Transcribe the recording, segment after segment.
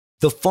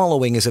The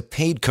following is a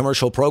paid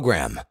commercial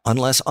program.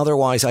 Unless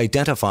otherwise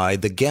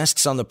identified, the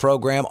guests on the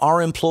program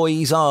are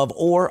employees of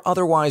or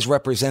otherwise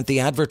represent the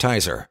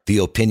advertiser. The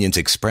opinions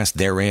expressed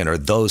therein are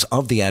those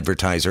of the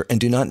advertiser and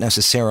do not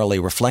necessarily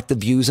reflect the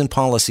views and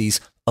policies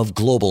of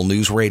Global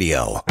News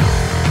Radio.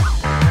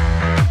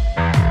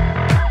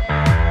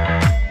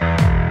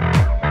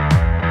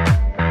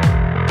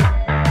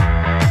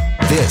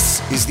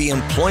 This is the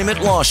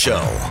Employment Law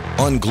Show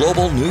on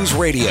Global News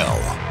Radio.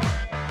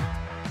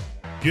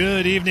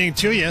 Good evening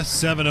to you,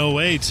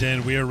 7:08,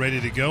 and we are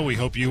ready to go. We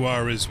hope you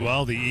are as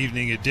well. The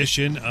evening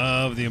edition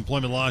of the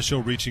Employment Law Show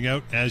reaching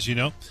out, as you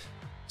know,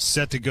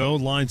 set to go.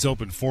 Lines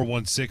open,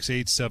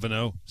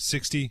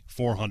 416-870-6400,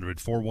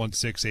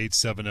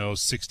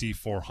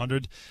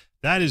 416-870-6400.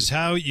 That is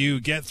how you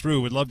get through.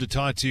 We'd love to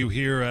talk to you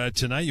here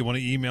tonight. You want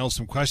to email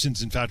some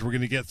questions. In fact, we're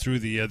going to get through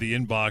the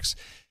inbox.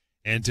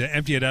 And to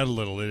empty it out a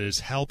little, it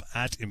is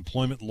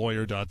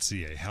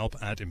help@employmentlawyer.ca,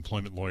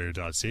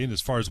 help@employmentlawyer.ca. And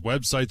as far as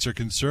websites are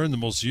concerned, the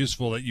most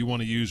useful that you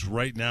want to use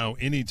right now,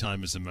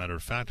 anytime, as a matter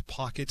of fact,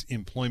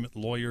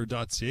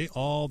 pocketemploymentlawyer.ca.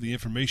 All the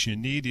information you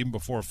need, even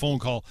before a phone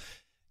call,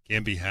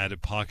 can be had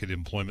at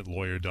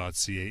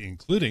pocketemploymentlawyer.ca,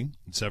 including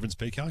severance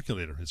pay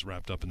calculator is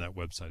wrapped up in that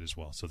website as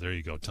well. So there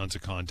you go. Tons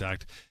of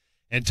contact.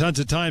 And tons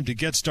of time to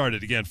get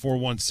started. Again,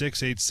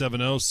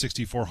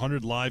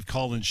 416-870-6400, live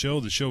call-in show.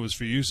 The show is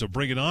for you, so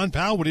bring it on.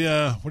 Pal, what are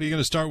you going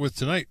to start with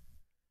tonight?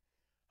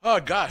 Oh,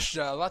 gosh,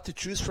 a lot to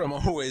choose from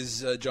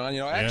always, John.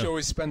 I actually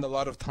always spend a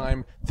lot of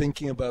time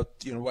thinking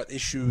about, what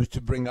issues to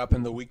bring up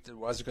in the week that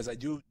was, because I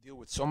do deal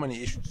with so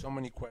many issues, so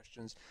many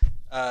questions.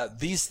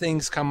 These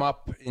things come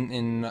up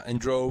in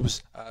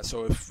droves.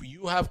 So if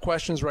you have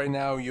questions right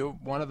now, you're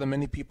one of the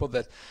many people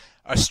that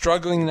are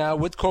struggling now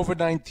with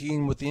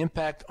COVID-19, with the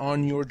impact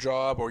on your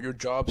job or your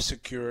job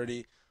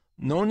security.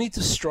 No need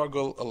to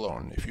struggle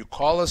alone. If you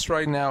call us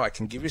right now, I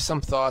can give you some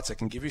thoughts, I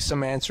can give you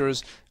some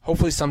answers,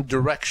 hopefully some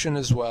direction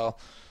as well,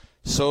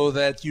 so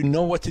that you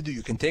know what to do.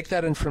 You can take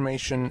that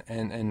information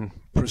and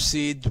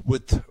proceed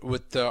with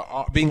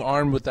being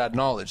armed with that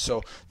knowledge.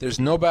 So there's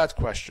no bad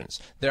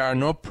questions. There are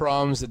no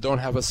problems that don't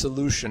have a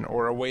solution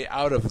or a way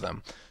out of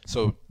them.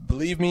 So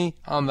believe me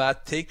on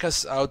that. Take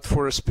us out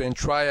for a spin.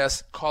 Try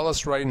us. Call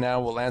us right now.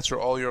 We'll answer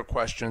all your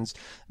questions.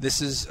 This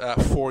is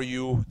for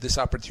you. This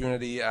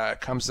opportunity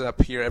comes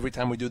up here every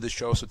time we do the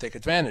show, so take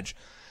advantage.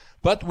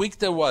 But week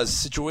there was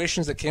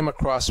situations that came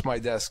across my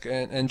desk.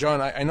 And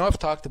John, I know I've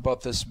talked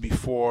about this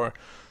before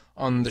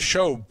on the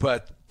show,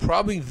 but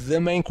probably the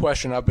main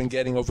question I've been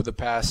getting over the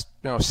past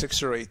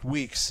 6 or 8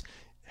 weeks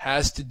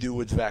has to do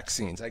with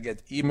vaccines. I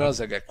get emails,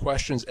 I get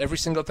questions every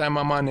single time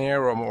I'm on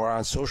air or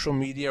on social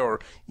media or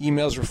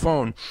emails or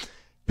phone.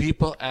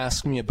 People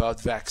ask me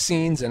about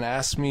vaccines and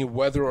ask me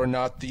whether or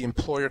not the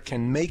employer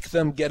can make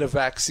them get a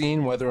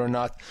vaccine, whether or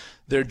not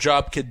their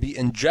job could be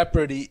in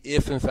jeopardy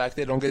if, in fact,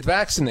 they don't get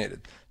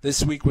vaccinated.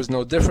 This week was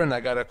no different. I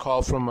got a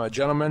call from a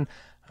gentleman,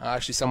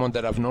 actually someone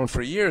that I've known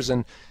for years,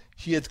 and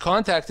he had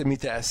contacted me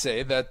to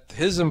say that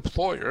his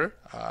employer,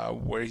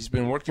 where he's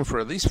been working for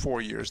at least 4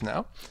 years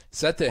now,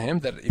 said to him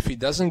that if he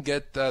doesn't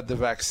get the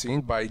vaccine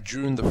by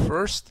June the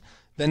 1st,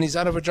 then he's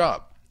out of a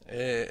job.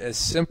 As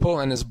simple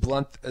and as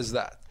blunt as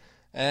that.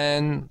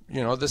 And,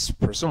 this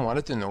person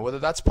wanted to know whether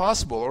that's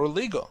possible or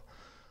legal.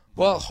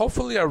 Well,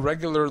 hopefully our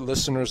regular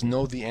listeners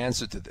know the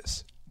answer to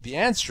this. The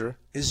answer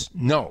is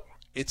no,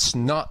 it's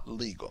not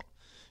legal.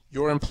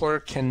 Your employer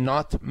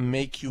cannot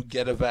make you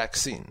get a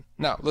vaccine.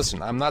 Now,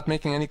 listen, I'm not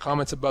making any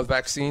comments about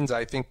vaccines.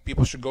 I think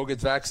people should go get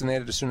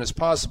vaccinated as soon as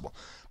possible.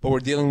 But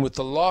we're dealing with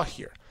the law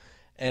here.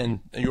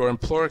 And your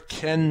employer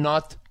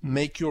cannot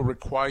make you or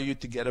require you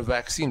to get a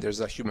vaccine. There's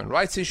a human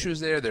rights issues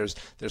there. There's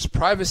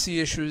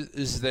privacy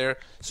issues there.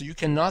 So you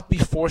cannot be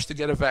forced to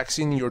get a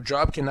vaccine. Your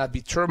job cannot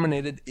be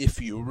terminated if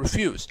you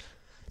refuse.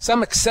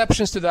 Some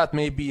exceptions to that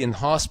may be in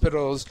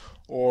hospitals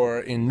or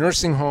in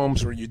nursing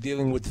homes where you're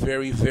dealing with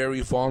very, very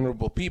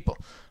vulnerable people.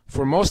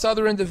 For most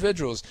other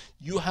individuals,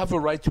 you have a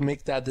right to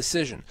make that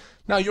decision.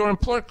 Now, your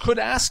employer could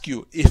ask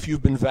you if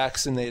you've been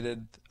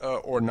vaccinated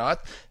or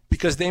not,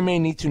 because they may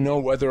need to know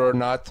whether or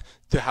not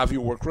to have you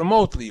work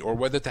remotely or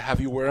whether to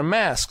have you wear a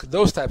mask,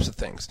 those types of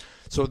things.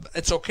 So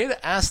it's okay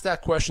to ask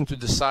that question to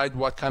decide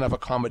what kind of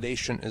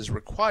accommodation is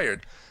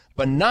required,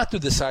 but not to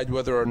decide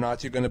whether or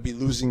not you're going to be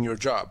losing your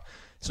job.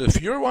 So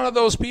if you're one of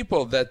those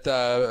people that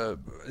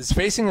is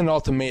facing an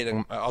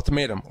ultimatum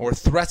or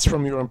threats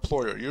from your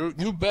employer,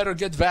 you better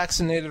get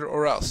vaccinated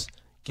or else.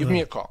 Give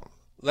me a call.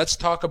 Let's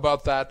talk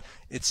about that.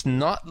 It's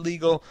not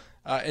legal.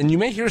 And you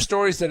may hear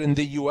stories that in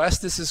the U.S.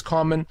 this is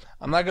common.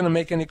 I'm not going to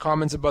make any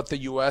comments about the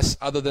U.S.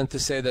 other than to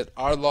say that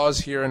our laws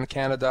here in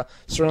Canada,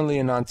 certainly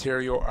in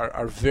Ontario,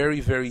 are very,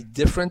 very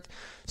different.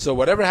 So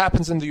whatever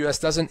happens in the U.S.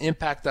 doesn't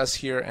impact us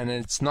here, and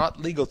it's not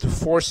legal to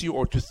force you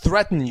or to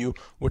threaten you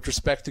with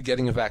respect to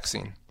getting a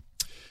vaccine.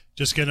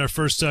 Just getting our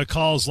first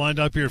calls lined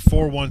up here,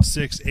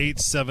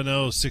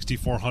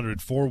 416-870-6400,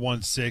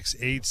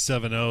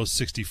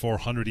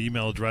 416-870-6400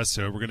 email address.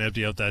 So we're going to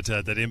empty out that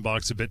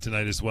inbox a bit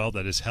tonight as well.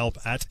 That is help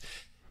at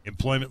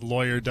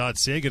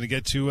employmentlawyer.ca. Going to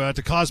get to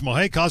Cosmo.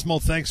 Hey, Cosmo,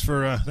 thanks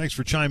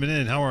for chiming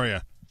in. How are you?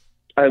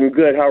 I'm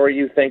good. How are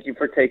you? Thank you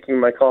for taking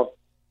my call.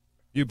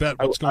 You bet.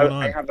 What's going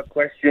on? I have a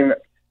question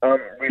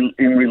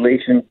in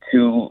relation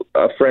to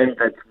a friend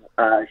that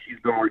she's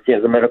been working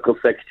as a medical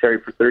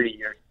secretary for 30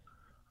 years.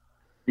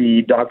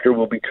 The doctor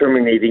will be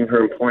terminating her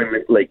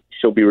employment, like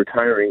she'll be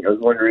retiring. I was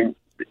wondering,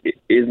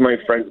 is my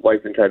friend's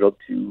wife entitled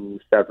to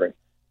severance?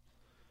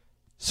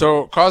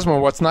 So, Cosmo,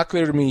 what's not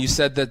clear to me, you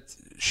said that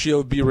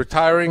she'll be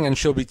retiring and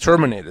she'll be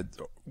terminated.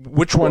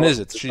 Which one is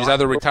it? She's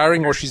either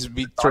retiring or she's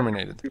be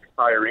terminated.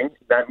 Retiring.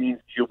 That means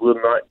she will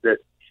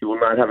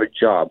not have a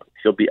job.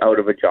 She'll be out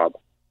of a job.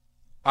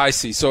 I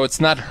see. So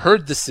it's not her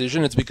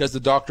decision. It's because the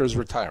doctor is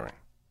retiring.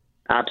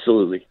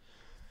 Absolutely.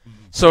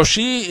 So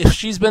if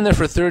she's been there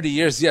for 30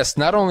 years, yes,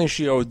 not only is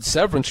she owed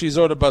severance, she's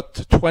owed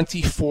about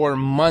 24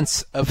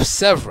 months of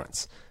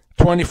severance.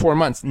 24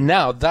 months.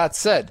 Now, that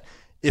said,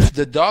 if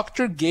the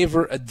doctor gave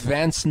her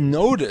advance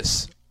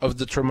notice of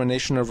the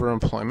termination of her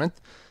employment,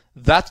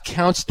 that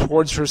counts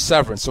towards her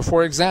severance. So,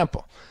 for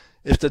example,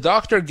 if the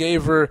doctor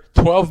gave her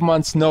 12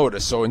 months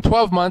notice, so in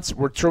 12 months,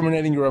 we're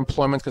terminating your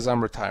employment because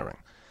I'm retiring.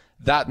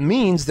 That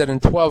means that in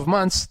 12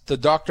 months, the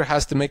doctor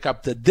has to make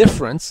up the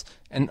difference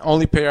and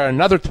only pay her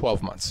another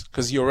 12 months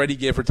because he already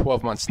gave her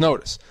 12 months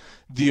notice.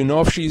 Do you know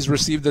if she's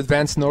received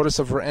advance notice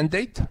of her end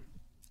date?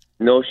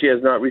 No, she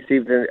has not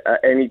received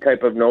any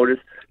type of notice.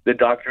 The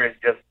doctor is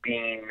just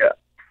being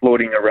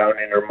floating around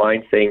in her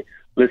mind saying,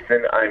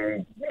 listen,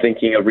 I'm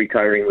thinking of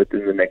retiring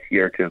within the next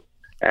year or two,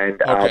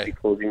 and I'll be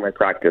closing my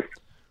practice.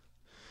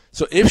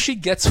 So if she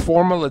gets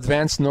formal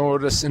advance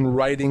notice in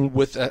writing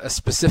with a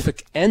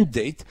specific end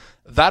date,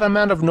 that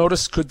amount of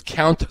notice could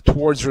count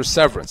towards her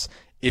severance.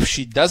 If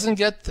she doesn't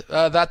get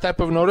that type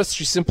of notice,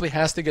 she simply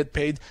has to get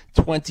paid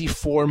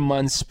 24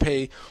 months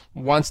pay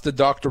once the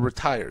doctor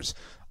retires.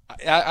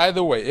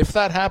 Either way, if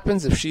that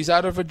happens, if she's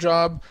out of a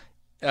job,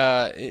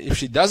 if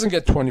she doesn't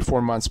get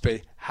 24 months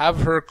pay,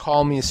 have her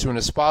call me as soon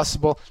as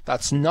possible.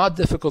 That's not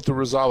difficult to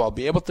resolve. I'll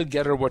be able to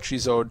get her what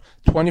she's owed.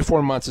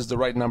 24 months is the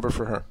right number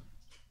for her.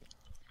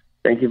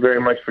 Thank you very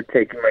much for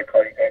taking my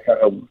call. You guys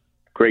have a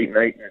great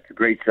night, and it's a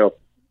great show.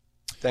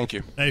 Thank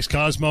you. Thanks,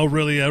 Cosmo.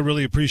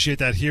 Really appreciate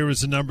that. Here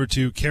is the number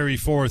to carry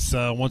forth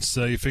once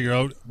you figure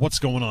out what's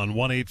going on.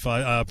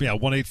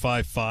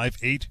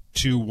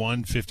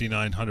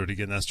 1-855-821-5900.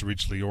 Again, that's to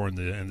reach Lior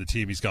and the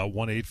team. He's got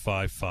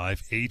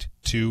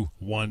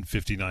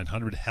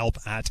 1-855-821-5900.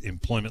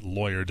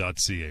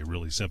 help@employmentlawyer.ca.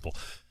 Really simple.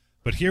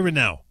 But here and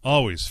now,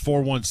 always,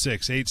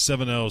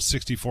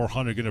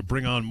 416-870-6400. Going to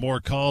bring on more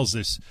calls.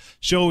 This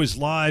show is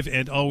live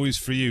and always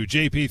for you.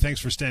 JP, thanks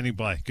for standing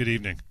by. Good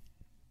evening.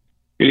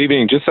 Good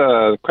evening. Just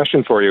a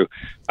question for you.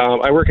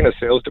 I work in a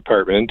sales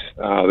department.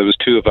 There was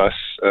two of us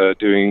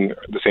doing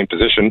the same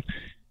position,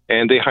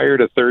 and they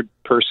hired a third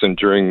person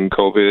during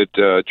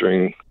COVID,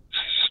 during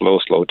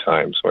slow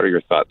times. What are your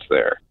thoughts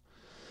there?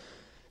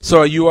 So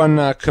are you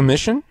on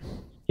commission?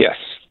 Yes.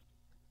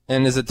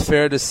 And is it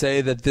fair to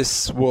say that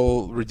this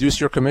will reduce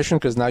your commission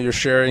because now you're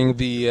sharing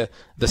the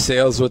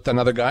sales with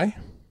another guy?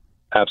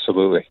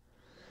 Absolutely.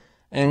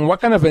 And what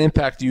kind of an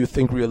impact do you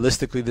think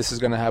realistically this is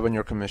going to have on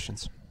your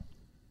commissions?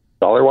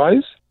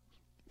 Dollar-wise?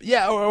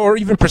 Yeah, or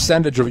even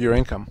percentage of your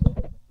income.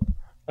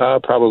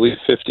 Probably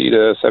 50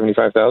 to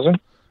 75,000.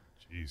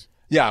 Jeez.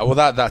 Yeah, well,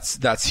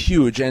 that's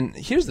huge. And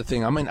here's the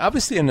thing. I mean,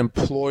 obviously an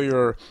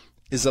employer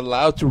is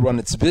allowed to run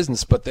its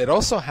business, but it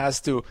also has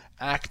to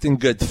act in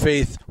good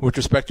faith with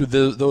respect to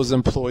those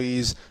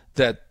employees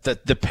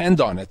that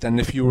depend on it. And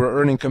if you were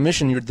earning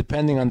commission, you're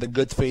depending on the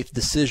good faith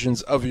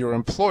decisions of your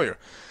employer.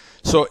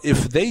 So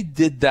if they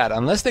did that,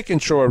 unless they can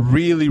show a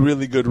really,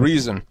 really good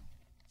reason,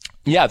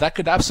 yeah, that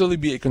could absolutely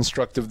be a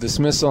constructive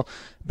dismissal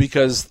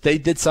because they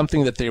did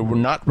something that they were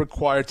not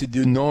required to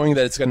do, knowing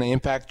that it's going to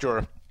impact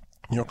your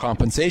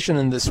compensation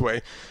in this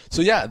way.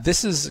 So yeah,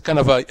 this is kind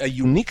of a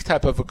unique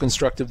type of a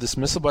constructive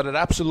dismissal, but it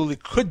absolutely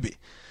could be.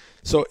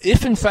 So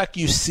if in fact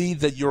you see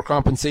that your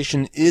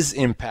compensation is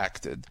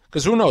impacted,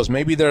 because who knows,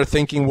 maybe they're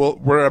thinking, well,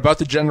 we're about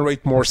to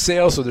generate more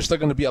sales, so there's still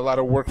going to be a lot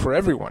of work for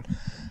everyone.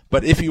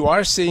 But if you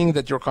are seeing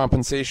that your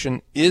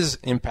compensation is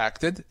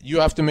impacted, you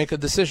have to make a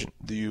decision.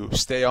 Do you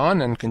stay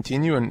on and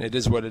continue and it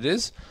is what it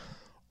is?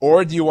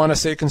 Or do you want to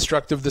say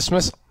constructive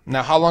dismissal?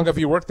 Now, how long have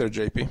you worked there,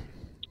 JP?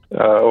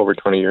 Over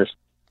 20 years.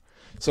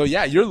 So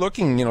yeah, you're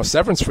looking,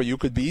 severance for you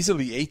could be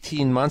easily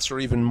 18 months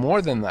or even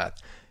more than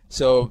that.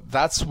 So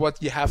that's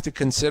what you have to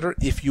consider.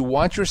 If you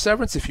want your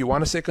severance, if you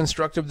want to say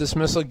constructive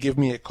dismissal, give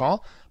me a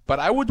call. But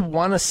I would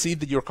want to see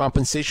that your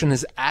compensation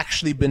has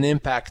actually been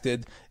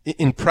impacted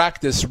in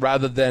practice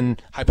rather than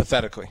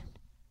hypothetically.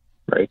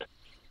 Right.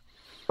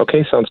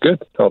 Okay, sounds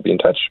good. I'll be in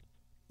touch.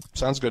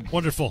 Sounds good.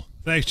 Wonderful.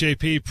 Thanks,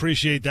 JP.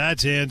 Appreciate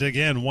that. And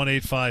again,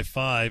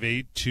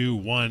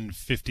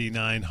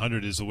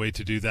 1-855-821-5900 is the way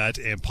to do that.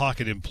 And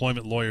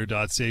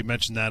pocketemploymentlawyer.ca.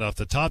 Mention that off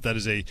the top. That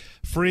is a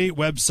free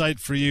website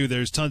for you.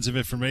 There's tons of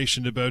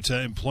information about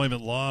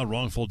employment law,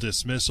 wrongful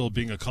dismissal,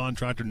 being a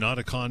contractor, not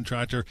a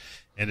contractor,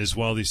 and as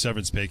well the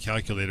severance pay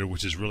calculator,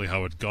 which is really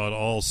how it got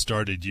all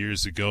started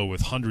years ago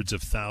with hundreds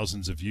of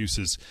thousands of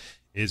uses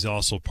is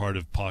also part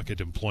of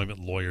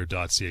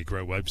pocketemploymentlawyer.ca.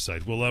 Great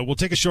website. We'll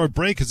take a short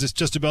break because it's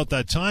just about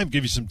that time.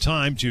 Give you some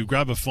time to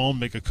grab a phone,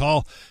 make a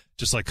call,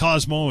 just like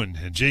Cosmo and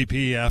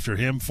JP after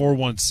him,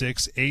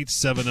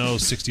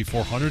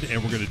 416-870-6400.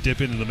 And we're going to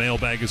dip into the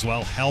mailbag as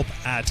well,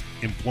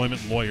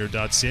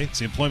 help@employmentlawyer.ca. It's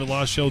the Employment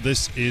Law Show.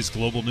 This is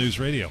Global News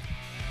Radio.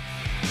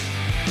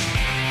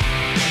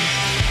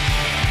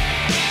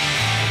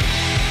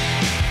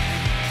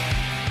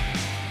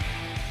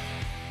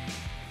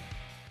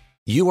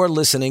 You are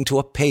listening to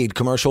a paid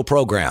commercial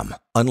program.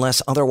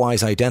 Unless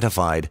otherwise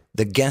identified,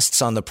 the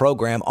guests on the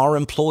program are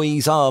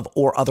employees of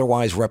or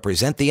otherwise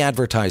represent the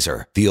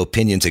advertiser. The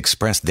opinions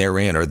expressed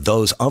therein are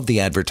those of the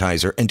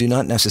advertiser and do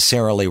not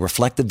necessarily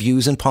reflect the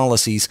views and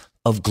policies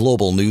of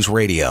Global News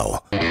Radio.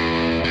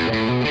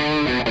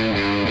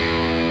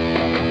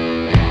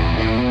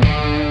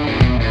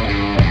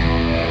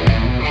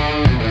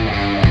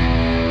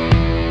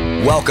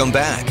 Welcome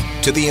back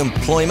to the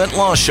Employment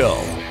Law Show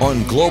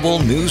on Global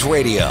News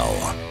Radio.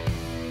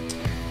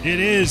 It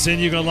is, and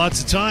you got lots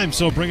of time,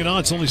 so bring it on.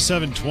 It's only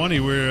 7:20.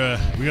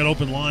 We got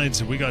open lines,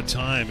 and we got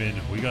time, and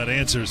we got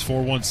answers.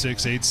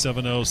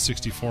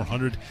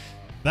 416-870-6400.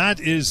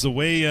 That is the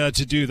way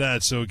to do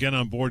that. So get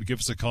on board, give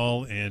us a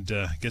call, and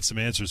get some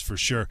answers for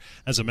sure.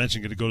 As I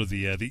mentioned, going to go to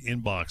the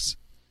inbox,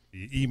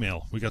 the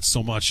email. We got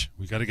so much.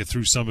 We got to get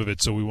through some of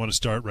it, so we want to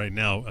start right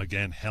now.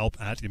 Again,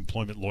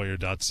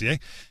 help@employmentlawyer.ca.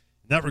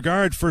 In that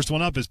regard, first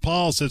one up is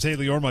Paul says, "Hey,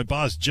 Lior, my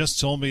boss just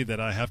told me that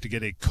I have to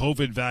get a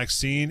COVID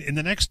vaccine in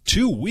the next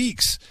 2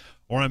 weeks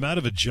or I'm out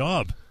of a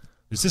job.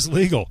 Is this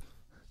legal?"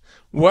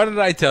 What did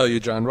I tell you,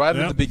 John? Right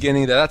at the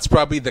beginning, that's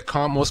probably the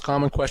most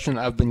common question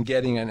I've been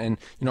getting, and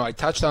I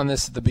touched on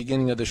this at the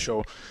beginning of the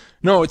show.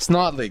 No, it's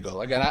not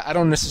legal. Again, I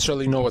don't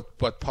necessarily know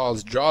what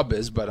Paul's job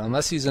is, but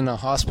unless he's in a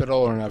hospital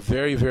or in a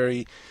very,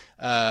 very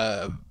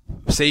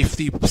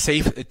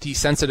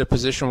safety-sensitive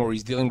position where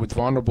he's dealing with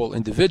vulnerable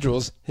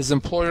individuals, his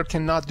employer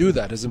cannot do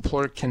that. His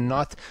employer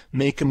cannot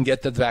make him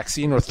get that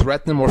vaccine or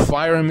threaten him or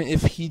fire him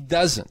if he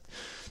doesn't.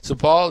 So,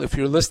 Paul, if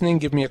you're listening,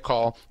 give me a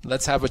call.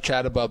 Let's have a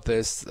chat about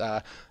this.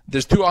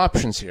 There's two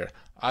options here.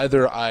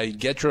 Either I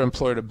get your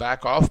employer to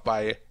back off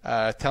by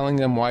telling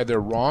them why they're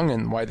wrong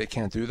and why they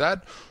can't do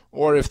that,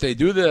 or if they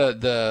do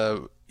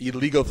the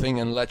illegal thing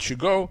and let you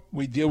go,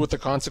 we deal with the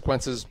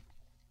consequences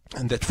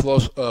and that flow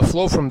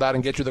from that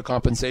and get you the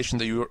compensation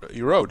that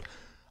you're owed.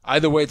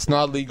 Either way, it's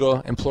not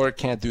legal. Employer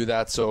can't do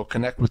that, so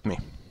connect with me.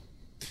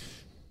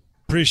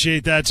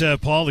 Appreciate that,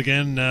 Paul.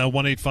 Again,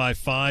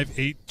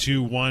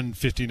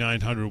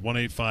 1-855-821-5900,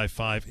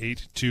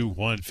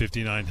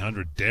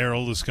 1-855-821-5900.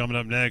 Daryl is coming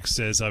up next,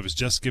 says, "I was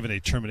just given a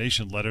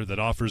termination letter that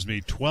offers me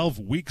 12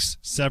 weeks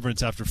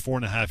severance after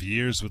 4.5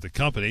 years with the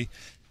company.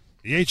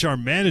 The HR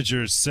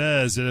manager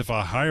says that if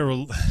I hire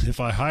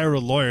a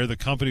lawyer, the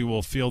company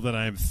will feel that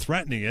I am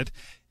threatening it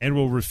and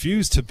will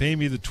refuse to pay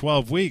me the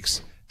 12 weeks.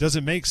 Does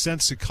it make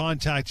sense to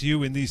contact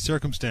you in these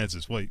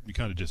circumstances?" Well, you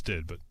kind of just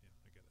did, but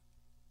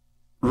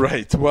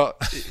right. Well,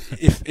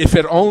 if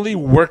it only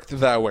worked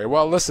that way.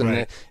 Well, listen,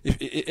 right.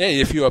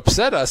 If you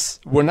upset us,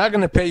 we're not going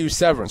to pay you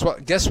severance. Well,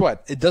 guess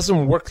what? It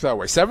doesn't work that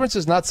way. Severance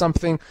is not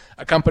something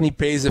a company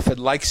pays if it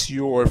likes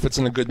you or if it's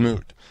in a good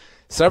mood.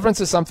 Severance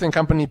is something a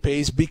company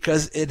pays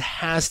because it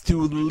has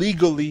to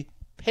legally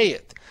pay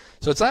it.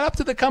 So it's not up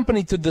to the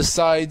company to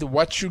decide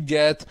what you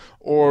get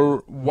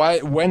or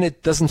when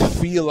it doesn't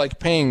feel like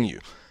paying you.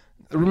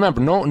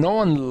 Remember, no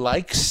one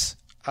likes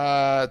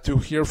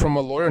to hear from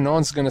a lawyer. No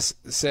one's going to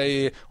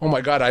say, "Oh my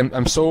God,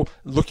 I'm so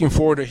looking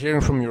forward to hearing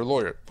from your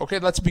lawyer." Okay,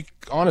 let's be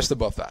honest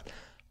about that.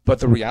 But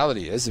the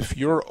reality is, if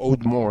you're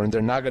owed more and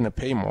they're not going to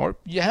pay more,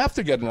 you have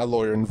to get a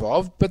lawyer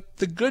involved. But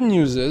the good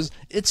news is,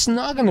 it's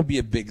not going to be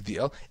a big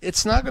deal.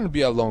 It's not going to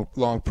be a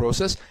long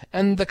process,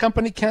 and the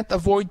company can't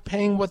avoid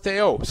paying what they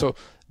owe. So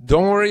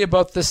don't worry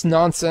about this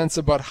nonsense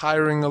about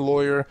hiring a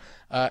lawyer.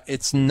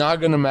 It's not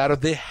going to matter.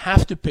 They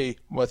have to pay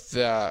what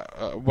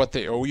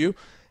they owe you.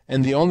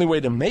 And the only way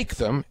to make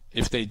them,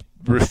 if they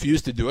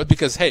refuse to do it,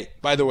 because, hey,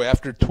 by the way,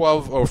 after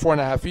 12 or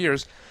 4.5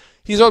 years,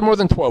 he's owed more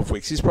than 12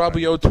 weeks. He's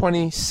probably owed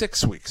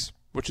 26 weeks,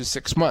 which is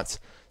 6 months.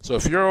 So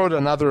if you're owed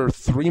another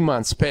 3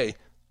 months' pay,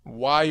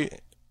 why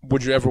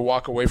would you ever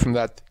walk away from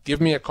that?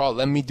 Give me a call.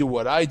 Let me do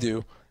what I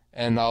do,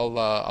 and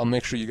I'll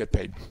make sure you get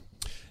paid.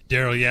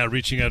 Daryl,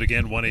 reaching out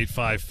again,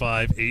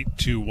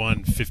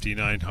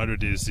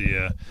 1-855-821-5900 is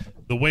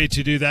the way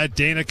to do that.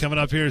 Dana coming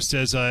up here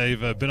says,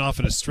 "I've been off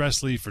on a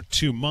stress leave for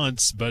 2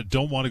 months, but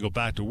don't want to go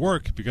back to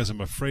work because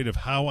I'm afraid of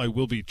how I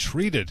will be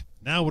treated.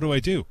 Now what do I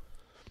do?"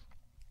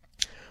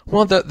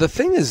 Well, the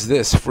thing is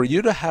this. For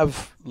you to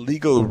have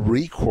legal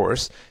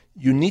recourse,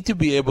 you need to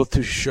be able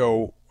to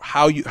show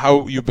how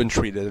you've been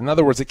treated. In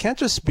other words, it can't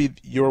just be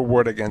your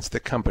word against the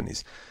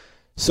company's.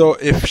 So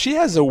if she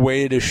has a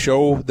way to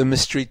show the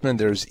mistreatment,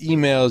 there's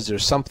emails,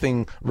 there's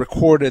something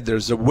recorded,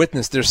 there's a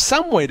witness, there's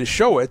some way to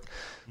show it,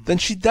 then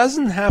she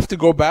doesn't have to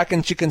go back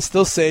and she can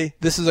still say,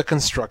 "This is a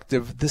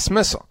constructive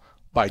dismissal.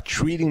 By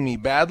treating me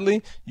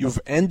badly, you've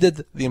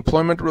ended the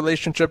employment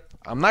relationship.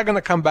 I'm not going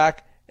to come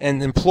back,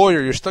 and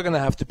employer, you're still going to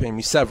have to pay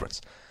me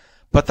severance."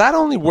 But that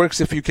only works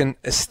if you can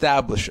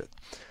establish it.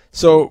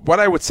 So what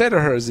I would say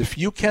to her is, if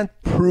you can't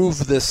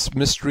prove this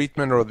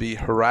mistreatment or the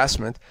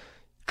harassment,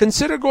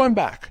 consider going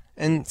back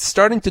and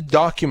starting to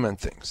document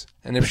things.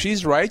 And if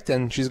she's right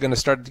and she's going to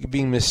start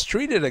being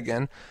mistreated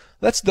again,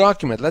 let's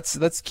document.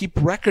 Let's keep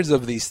records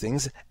of these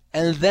things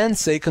and then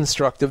say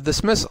constructive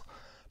dismissal.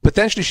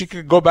 Potentially she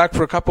could go back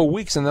for a couple of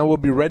weeks and then we'll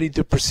be ready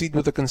to proceed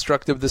with a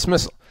constructive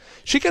dismissal.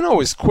 She can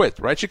always quit,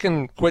 right? She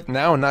can quit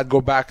now and not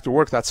go back to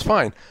work. That's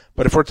fine.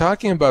 But if we're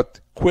talking about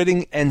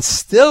quitting and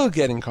still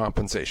getting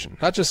compensation,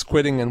 not just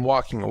quitting and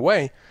walking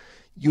away,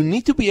 you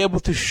need to be able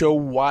to show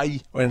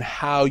why and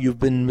how you've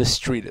been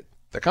mistreated.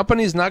 The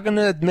company is not going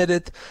to admit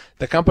it.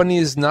 The company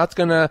is not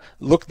going to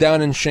look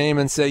down in shame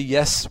and say,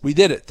 yes, we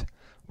did it.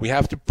 We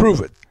have to prove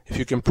it. If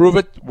you can prove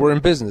it, we're in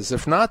business.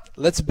 If not,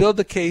 let's build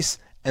a case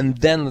and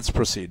then let's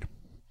proceed.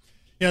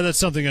 Yeah, that's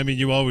something, I mean,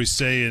 you always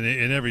say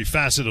in every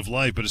facet of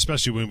life, but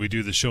especially when we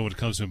do the show when it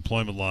comes to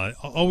employment law,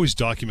 always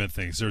document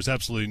things. There's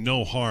absolutely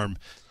no harm,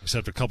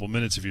 except a couple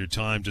minutes of your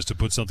time, just to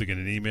put something in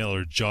an email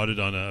or jot it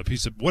on a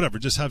piece of whatever.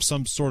 Just have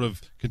some sort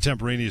of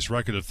contemporaneous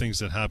record of things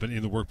that happen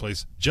in the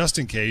workplace, just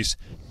in case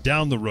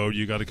down the road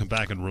you got to come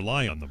back and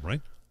rely on them, right?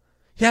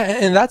 Yeah,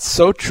 and that's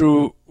so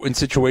true in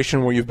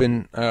situation where you've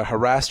been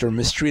harassed or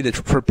mistreated.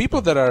 For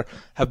people that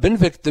have been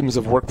victims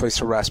of workplace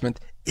harassment,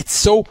 it's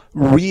so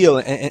real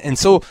and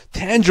so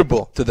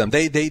tangible to them.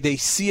 They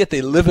see it,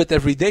 they live it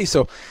every day.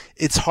 So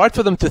it's hard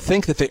for them to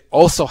think that they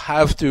also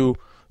have to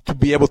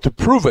be able to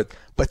prove it.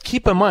 But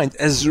keep in mind,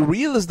 as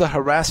real as the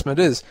harassment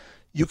is,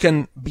 you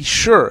can be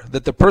sure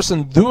that the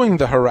person doing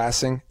the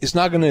harassing is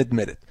not going to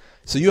admit it.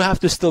 So you have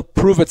to still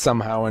prove it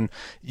somehow. And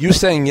you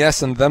saying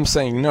yes and them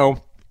saying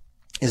no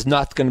is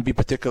not going to be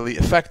particularly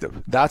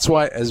effective. That's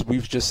why, as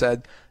we've just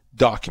said,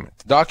 document.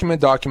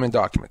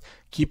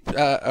 Keep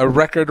a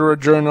record or a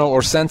journal,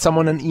 or send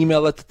someone an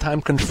email at the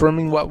time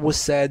confirming what was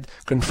said,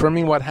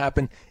 confirming what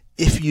happened.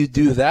 If you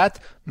do that,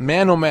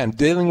 man, oh man,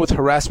 dealing with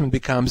harassment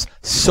becomes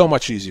so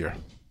much easier.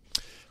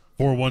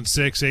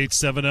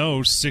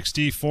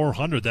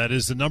 416-870-6400. That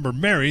is the number.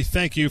 Mary,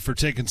 thank you for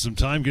taking some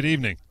time. Good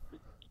evening.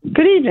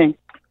 Good evening.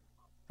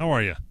 How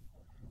are you?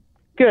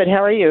 Good.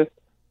 How are you?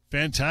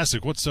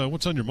 Fantastic. What's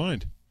on your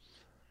mind?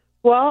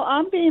 Well,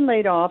 I'm being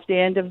laid off the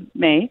end of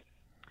May.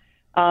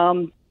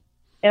 And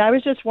I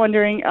was just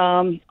wondering,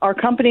 our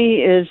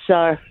company is,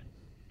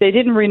 they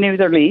didn't renew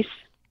their lease.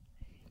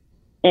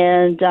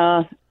 And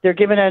they're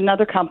giving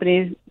another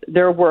company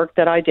their work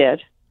that I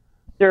did.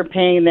 They're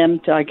paying them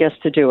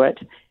to do it.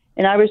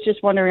 And I was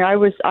just wondering, I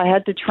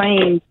had to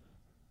train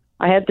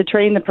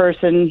the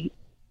person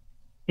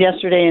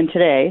yesterday and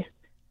today.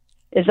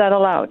 Is that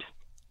allowed?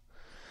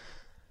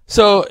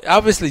 So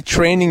obviously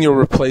training your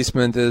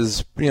replacement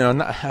is,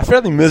 a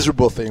fairly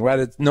miserable thing,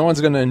 right? No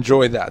one's going to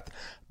enjoy that.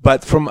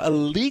 But from a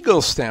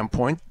legal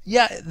standpoint,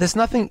 yeah, there's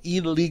nothing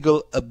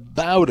illegal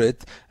about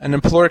it. An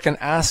employer can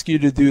ask you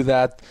to do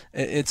that.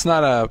 It's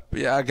not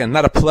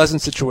not a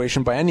pleasant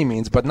situation by any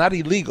means, but not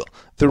illegal.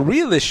 The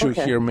real issue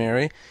here,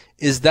 Mary,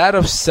 is that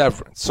of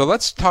severance. So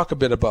let's talk a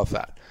bit about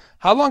that.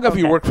 How long have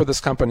you worked for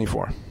this company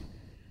for?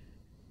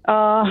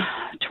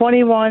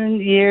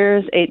 21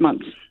 years, 8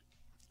 months.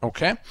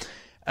 Okay.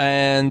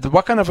 And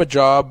what kind of a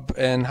job,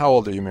 and how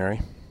old are you,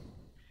 Mary?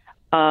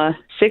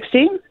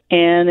 60,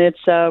 and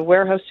it's a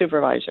warehouse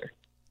supervisor.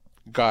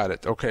 Got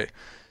it. Okay.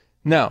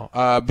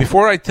 Now,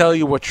 before I tell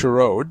you what you're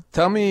owed,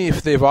 tell me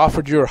if they've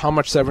offered you or how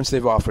much severance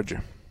they've offered you.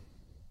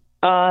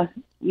 9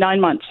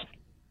 months.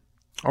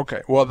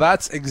 Okay. Well,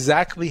 that's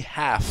exactly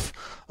half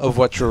of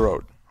what you're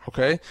owed.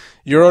 Okay?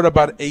 You're owed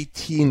about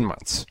 18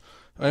 months,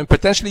 and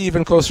potentially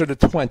even closer to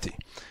 20.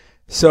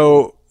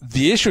 So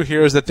the issue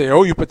here is that they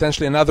owe you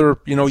potentially another,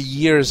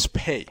 year's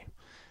pay.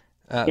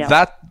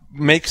 That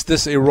makes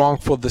this a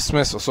wrongful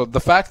dismissal. So the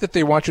fact that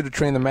they want you to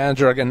train the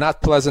manager, again,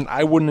 not pleasant.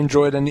 I wouldn't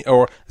enjoy it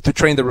or to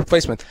train the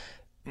replacement.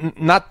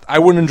 I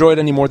wouldn't enjoy it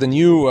any more than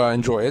you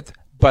enjoy it,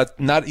 but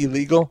not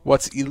illegal.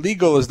 What's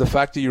illegal is the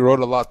fact that you owed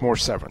a lot more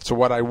severance. So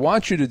what I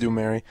want you to do,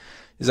 Mary,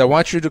 is I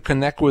want you to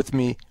connect with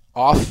me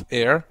off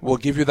air. We'll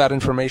give you that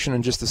information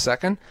in just a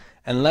second.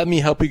 And let me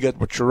help you get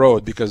what you're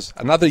owed, because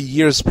another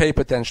year's pay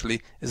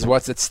potentially is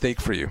what's at stake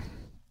for you.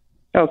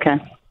 Okay.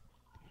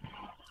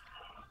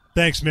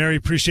 Thanks, Mary.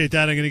 Appreciate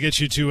that. I'm going to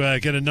get you to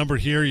get a number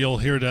here. You'll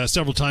hear it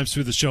several times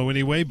through the show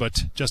anyway,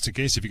 but just in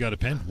case, if you got a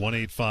pen,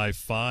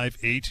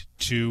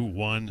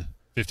 1-855-821-5900,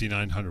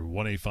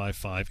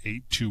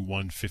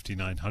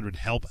 1-855-821-5900,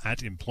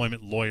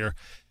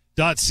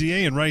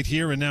 help@employmentlawyer.ca. And right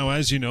here and now,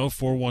 as you know,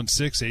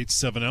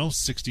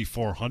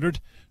 416-870-6400.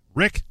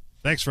 Rick,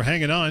 thanks for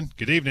hanging on.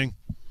 Good evening.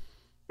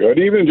 Good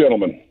evening,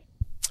 gentlemen.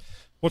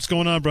 What's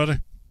going on,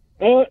 brother?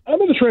 I'm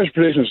in the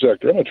transportation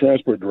sector. I'm a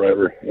transport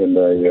driver, and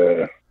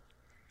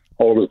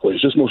all over the place,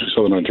 just mostly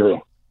Southern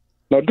Ontario.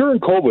 Now, during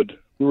COVID,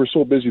 we were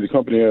so busy, the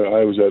company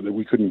I was at, that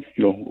we couldn't,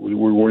 we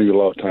weren't even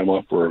allowed time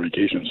off for our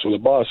vacation. So the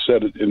boss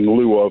said it in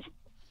lieu of,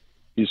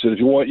 he said, if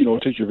you want,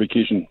 take your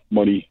vacation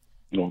money,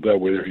 that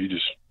way there. He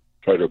just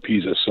tried to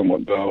appease us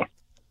somewhat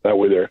that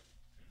way there.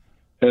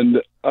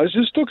 And I was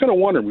just still kind of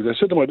wondering, because I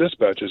said to my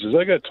dispatcher, I says,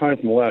 I got time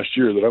from last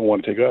year that I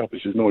want to take off. He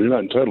says, no, you're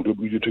not entitled to it.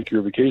 You took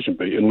your vacation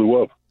pay in lieu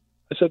of.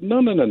 I said, no.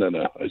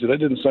 I said, I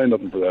didn't sign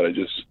nothing for that. I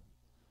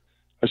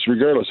said,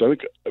 regardless, I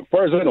think, as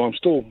far as I know, I'm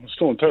still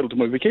entitled to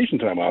my vacation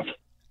time off.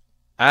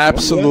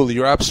 Absolutely.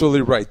 You're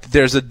absolutely right.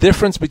 There's a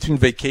difference between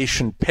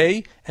vacation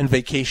pay and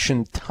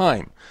vacation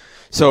time.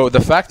 So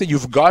the fact that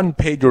you've gotten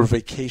paid your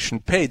vacation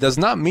pay does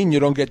not mean you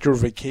don't get your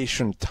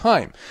vacation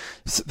time.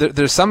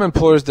 There's some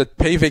employers that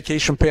pay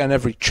vacation pay on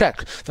every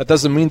check. That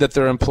doesn't mean that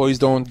their employees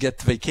don't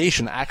get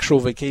actual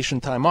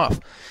vacation time off.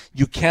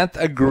 You can't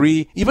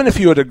agree, even if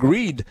you had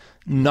agreed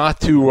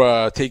not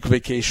to take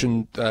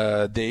vacation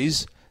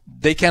days,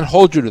 they can't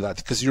hold you to that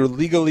because you're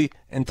legally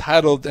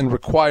entitled and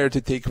required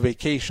to take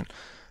vacation.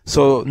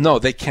 So no,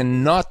 they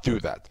cannot do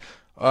that.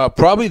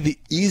 Probably the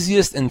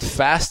easiest and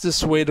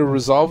fastest way to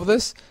resolve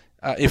this,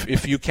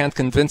 if you can't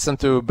convince them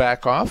to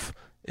back off,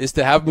 is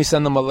to have me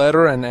send them a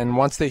letter, and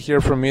once they hear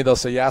from me, they'll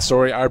say, yeah,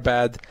 sorry, our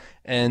bad,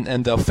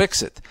 and they'll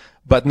fix it.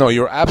 But no,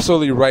 you're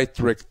absolutely right,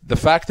 Rick. The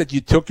fact that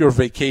you took your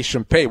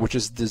vacation pay,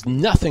 there's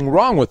nothing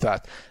wrong with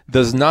that,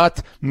 does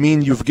not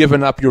mean you've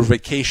given up your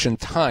vacation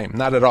time.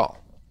 Not at all.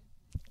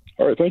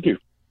 All right, thank you.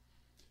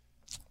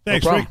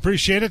 Thanks, Rick.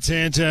 Appreciate it.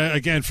 And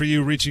again, for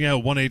you reaching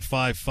out,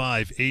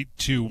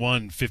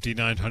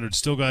 1-855-821-5900.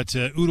 Still got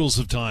oodles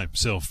of time.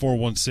 So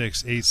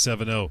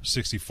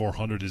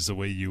 416-870-6400 is the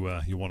way you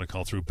want to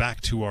call through. Back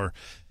to our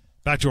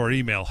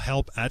email,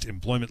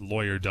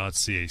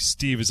 help@employmentlawyer.ca.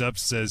 Steve is up,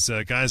 says,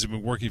 guys, I've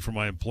been working for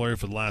my employer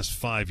for the last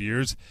 5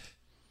 years.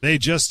 They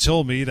just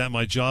told me that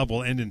my job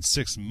will end in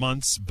 6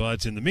 months,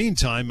 but in the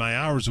meantime, my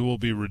hours will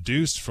be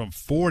reduced from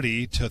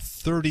 40 to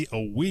 30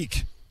 a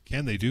week.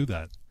 Can they do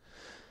that?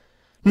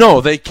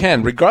 No, they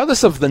can.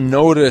 Regardless of the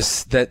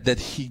notice that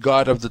he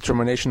got of the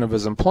termination of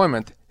his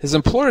employment, his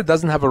employer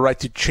doesn't have a right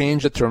to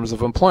change the terms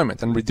of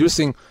employment. And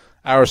reducing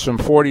hours from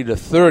 40 to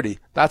 30,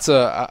 that's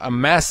a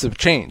massive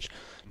change.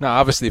 Now,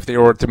 obviously, if they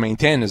were to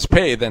maintain his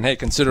pay, then, hey,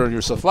 consider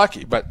yourself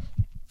lucky. But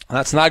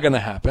that's not going to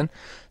happen.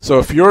 So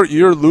if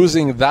you're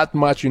losing that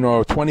much,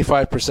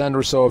 25%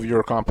 or so of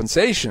your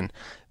compensation,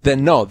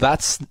 then no,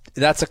 that's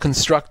a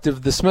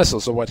constructive dismissal.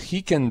 So what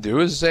he can do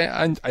is say,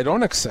 I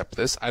don't accept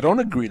this. I don't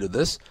agree to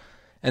this.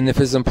 And if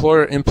his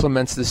employer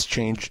implements this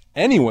change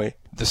anyway,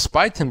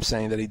 despite him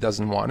saying that he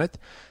doesn't want it,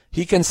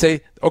 he can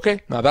say,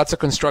 okay, now that's a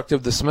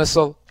constructive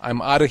dismissal.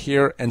 I'm out of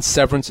here and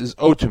severance is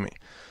owed to me.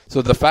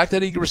 So the fact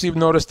that he received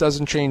notice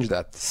doesn't change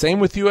that. Same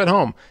with you at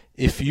home.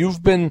 If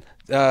you've been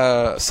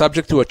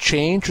subject to a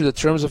change to the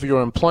terms of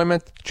your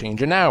employment,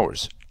 change in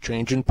hours,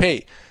 change in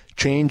pay,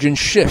 change in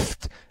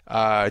shift,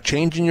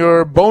 change in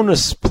your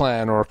bonus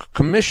plan or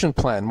commission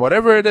plan,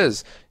 whatever it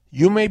is,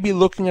 you may be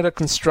looking at a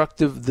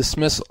constructive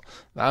dismissal.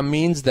 That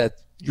means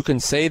that you can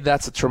say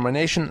that's a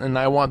termination and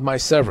I want my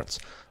severance.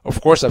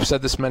 Of course, I've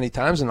said this many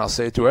times and I'll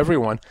say it to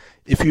everyone.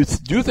 If you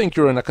do think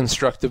you're in a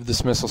constructive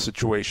dismissal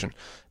situation,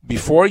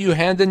 before you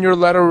hand in your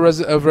letter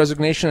of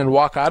resignation and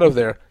walk out of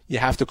there, you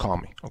have to call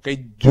me. Okay?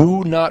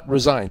 Do not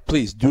resign.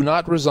 Please do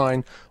not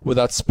resign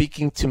without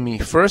speaking to me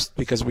first,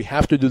 because we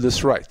have to do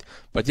this right.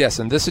 But yes,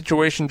 in this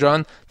situation,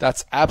 John,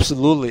 that's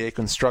absolutely a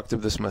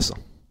constructive dismissal.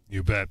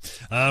 You bet.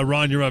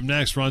 Ron, you're up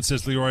next. Ron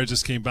says, Leroy, I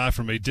just came back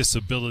from a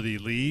disability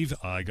leave.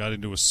 I got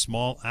into a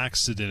small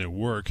accident at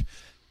work.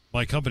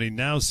 My company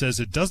now says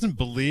it doesn't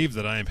believe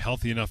that I am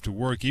healthy enough to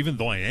work, even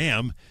though I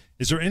am.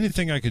 Is there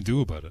anything I can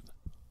do about it?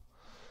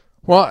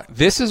 Well,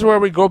 this is where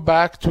we go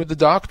back to the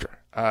doctor.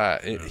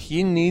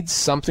 He needs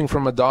something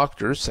from a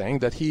doctor saying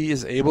that he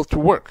is able to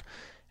work.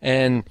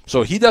 And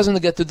so he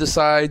doesn't get to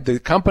decide. The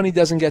company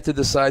doesn't get to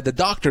decide. The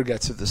doctor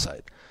gets to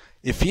decide.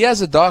 If he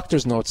has a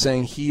doctor's note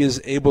saying he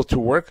is able to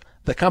work,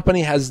 the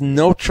company has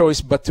no choice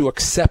but to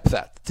accept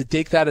that, to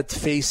take that at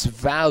face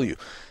value.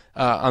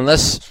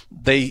 Unless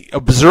they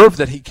observe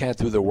that he can't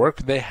do the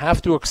work, they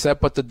have to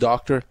accept what the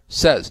doctor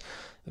says.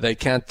 They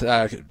can't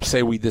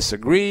say we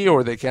disagree,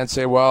 or they can't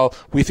say, well,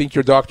 we think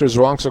your doctor's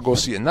wrong, so go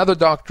see another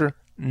doctor.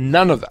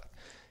 None of that.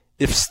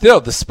 If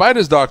still, despite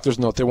his doctor's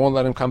note, they won't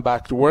let him come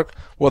back to work,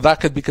 well, that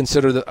could be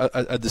considered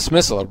a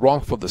dismissal, a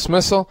wrongful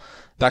dismissal.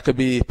 That could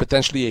be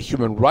potentially a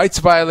human rights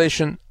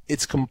violation.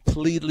 It's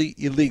completely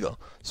illegal.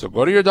 So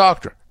go to your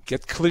doctor.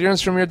 Get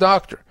clearance from your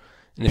doctor.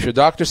 And if your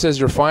doctor says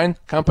you're fine,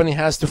 company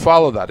has to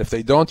follow that. If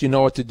they don't, you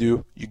know what to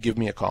do. You give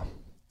me a call.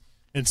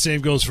 And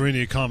same goes for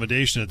any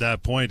accommodation at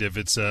that point. If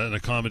it's an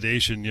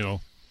accommodation,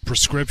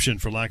 prescription,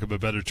 for lack of a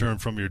better term,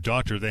 from your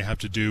doctor, they have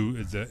to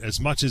do as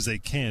much as they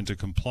can to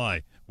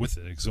comply with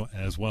it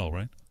as well,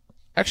 right?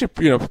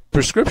 Actually,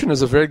 prescription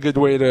is a very good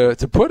way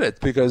to put it,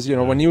 because,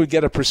 when you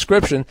get a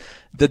prescription,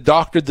 the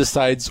doctor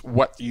decides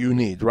what you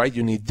need, right?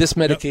 You need this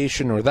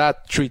medication or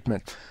that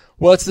treatment.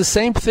 Well, it's the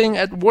same thing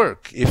at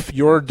work. If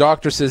your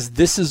doctor says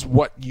this is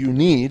what you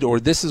need, or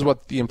this is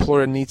what the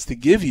employer needs to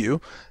give you,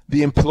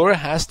 the employer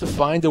has to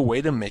find a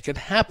way to make it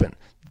happen.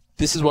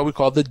 This is what we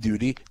call the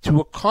duty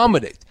to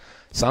accommodate.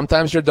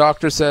 Sometimes your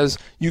doctor says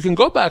you can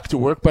go back to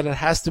work, but it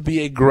has to be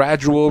a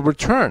gradual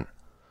return.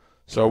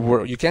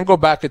 So you can't go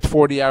back at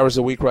 40 hours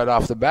a week right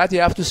off the bat. You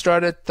have to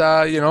start at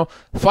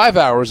 5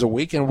 hours a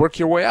week and work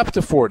your way up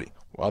to 40.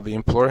 Well, the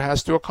employer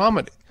has to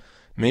accommodate.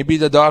 Maybe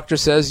the doctor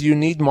says you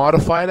need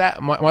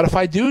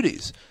modified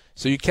duties.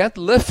 So you can't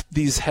lift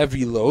these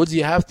heavy loads.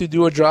 You have to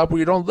do a job where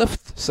you don't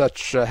lift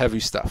such heavy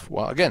stuff.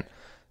 Well, again,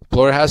 the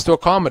employer has to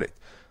accommodate.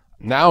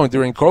 Now,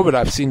 during COVID,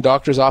 I've seen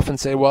doctors often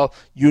say, well,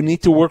 you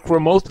need to work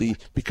remotely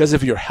because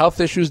of your health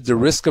issues. The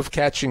risk of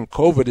catching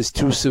COVID is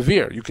too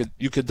severe.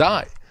 You could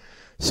die.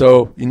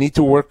 So you need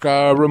to work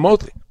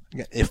remotely.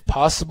 If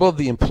possible,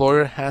 the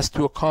employer has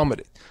to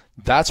accommodate.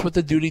 That's what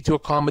the duty to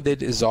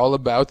accommodate is all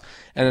about.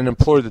 And an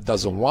employer that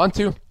doesn't want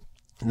to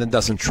and that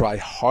doesn't try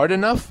hard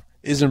enough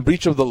is in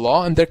breach of the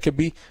law, and there could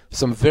be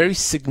some very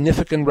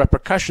significant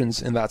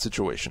repercussions in that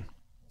situation.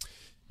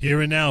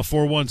 Here and now,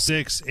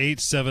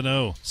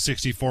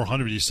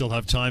 416-870-6400. You still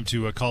have time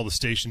to call the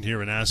station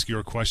here and ask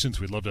your questions.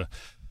 We'd love to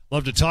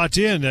talk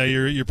to you, and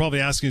you're probably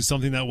asking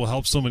something that will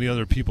help so many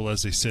other people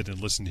as they sit and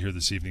listen here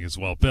this evening as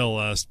well.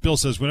 Bill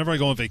says, whenever I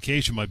go on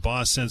vacation, my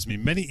boss sends me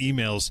many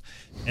emails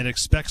and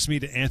expects me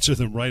to answer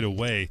them right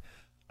away.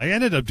 I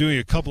ended up doing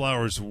a couple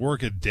hours of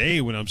work a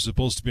day when I'm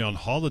supposed to be on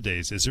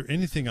holidays. Is there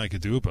anything I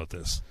could do about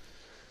this?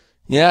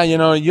 Yeah,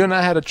 you and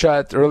I had a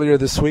chat earlier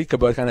this week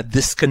about kind of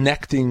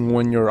disconnecting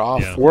when you're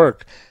off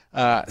work.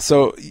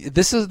 So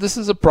this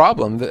is a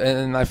problem,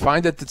 and I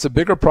find that it's a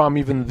bigger problem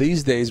even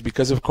these days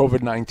because of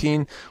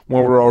COVID-19.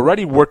 When we're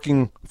already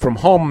working from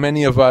home,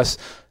 many of us,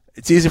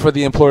 it's easy for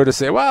the employer to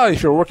say, well,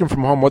 if you're working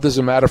from home, what does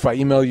it matter if I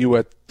email you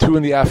at 2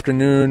 in the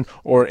afternoon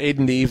or 8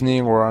 in the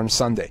evening or on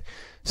Sunday?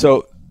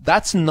 So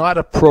that's not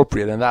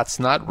appropriate, and that's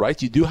not right.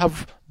 You do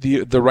have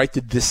the right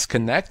to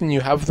disconnect, and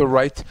you have the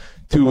right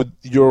to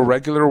your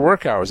regular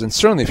work hours. And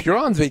certainly if you're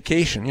on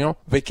vacation,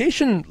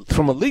 vacation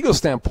from a legal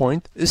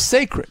standpoint is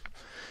sacred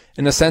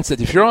in the sense that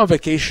if you're on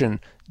vacation,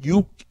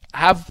 you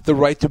have the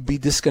right to be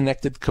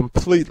disconnected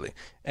completely.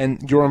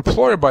 And your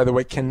employer, by the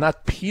way,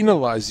 cannot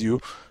penalize you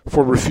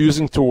for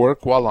refusing to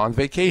work while on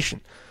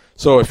vacation.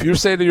 So if you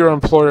say to your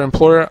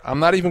employer, I'm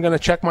not even going to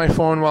check my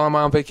phone while I'm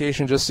on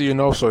vacation, just so you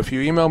know. So if you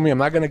email me, I'm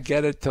not going to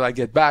get it till I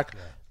get back.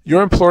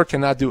 Your employer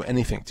cannot do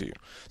anything to you.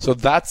 So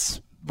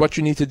that's what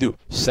you need to do.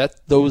 Set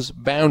those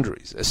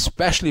boundaries,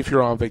 especially if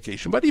you're on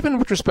vacation, but even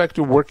with respect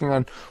to working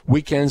on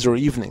weekends or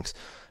evenings.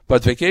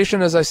 But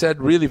vacation, as I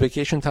said, really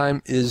vacation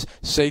time is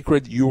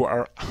sacred. You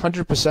are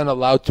 100%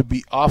 allowed to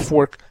be off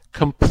work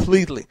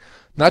completely.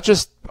 Not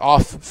just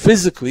off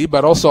physically,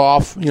 but also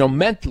off,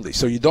 mentally.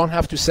 So you don't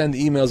have to send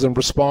emails and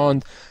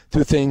respond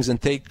to things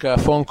and take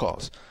phone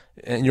calls.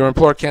 And your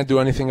employer can't do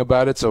anything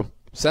about it. So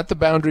set the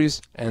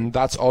boundaries, and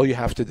that's all you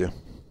have to do.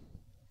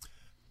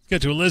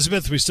 Get to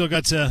Elizabeth. We still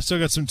got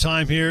some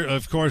time here.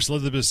 Of course,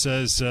 Elizabeth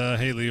says,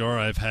 hey, Lior,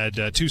 I've had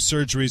 2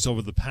 surgeries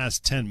over the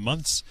past 10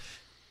 months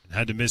and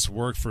had to miss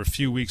work for a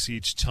few weeks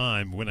each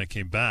time. When I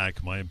came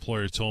back, my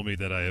employer told me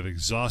that I have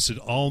exhausted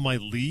all my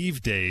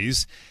leave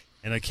days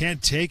and I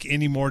can't take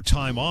any more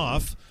time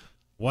off.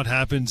 What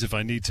happens if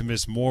I need to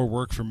miss more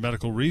work for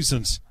medical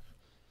reasons?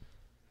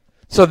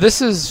 So this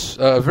is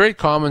a very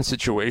common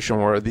situation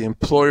where the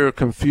employer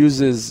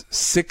confuses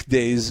sick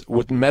days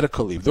with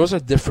medical leave. Those are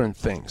different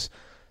things.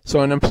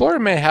 So an employer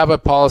may have a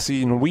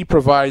policy, and we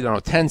provide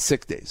 10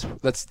 sick days,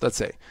 let's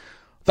say.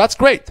 That's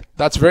great.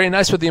 That's very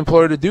nice for the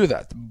employer to do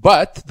that.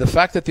 But the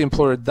fact that the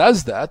employer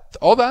does that,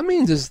 all that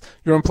means is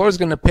your employer is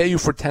going to pay you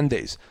for 10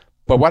 days.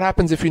 But what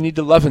happens if you need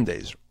 11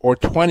 days or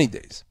 20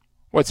 days?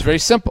 Well, it's very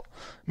simple.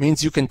 It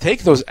means you can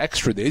take those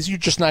extra days. You're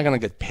just not going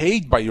to get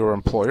paid by your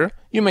employer.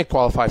 You may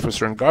qualify for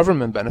certain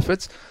government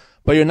benefits,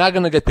 but you're not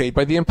going to get paid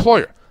by the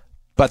employer.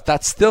 But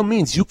that still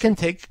means you can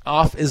take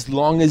off as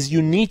long as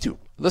you need to.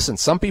 Listen,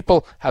 some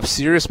people have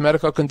serious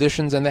medical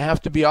conditions and they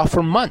have to be off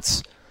for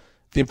months.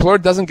 The employer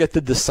doesn't get to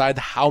decide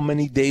how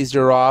many days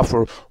they're off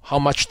or how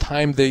much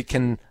time they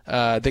can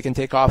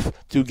take off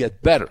to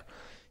get better.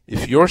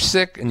 If you're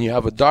sick and you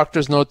have a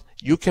doctor's note,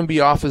 you can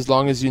be off as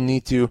long as you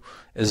need to,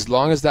 as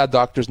long as that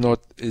doctor's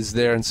note is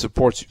there and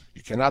supports you.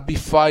 You cannot be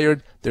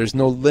fired. There's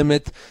no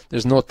limit.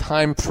 There's no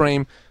time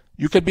frame.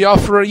 You could be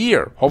off for a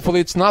year.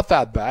 Hopefully it's not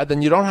that bad,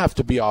 then you don't have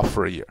to be off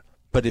for a year.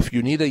 But if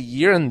you need a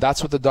year and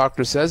that's what the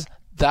doctor says,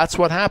 that's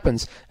what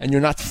happens. And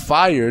you're not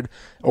fired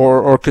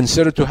or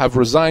considered to have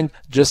resigned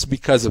just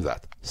because of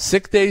that.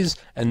 Sick days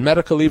and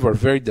medical leave are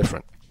very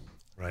different.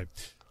 Right.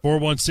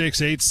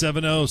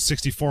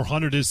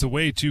 416-870-6400 is the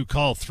way to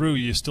call through.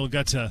 You still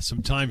got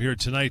some time here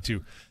tonight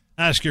to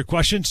ask your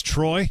questions.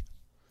 Troy,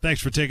 thanks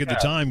for taking the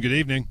time. Good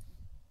evening.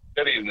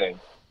 Good evening.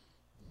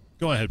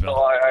 Go ahead, Bill.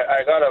 So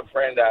I got a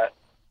friend that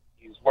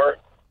he's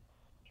worked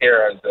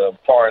here as a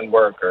foreign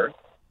worker,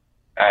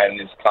 and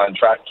his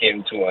contract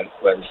came to an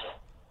was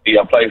he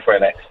applied for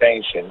an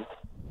extension,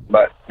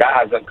 but that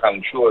hasn't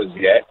come true as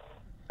yet,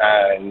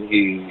 and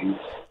he's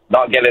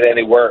not getting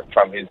any work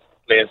from his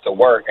place to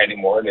work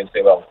anymore. And they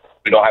say, well,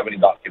 we don't have any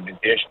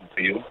documentation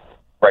for you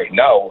right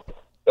now,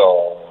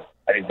 so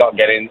and he's not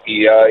getting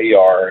EI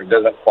or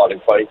doesn't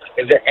qualify.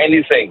 Is there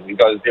anything,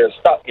 because they're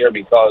stuck here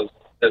because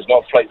there's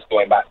no flights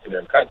going back to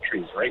their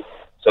countries, right?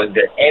 So is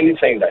there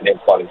anything that they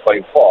qualify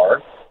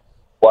for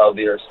while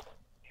they're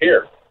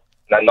here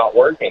and not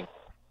working.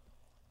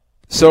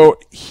 So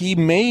he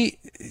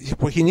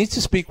needs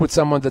to speak with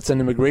someone that's an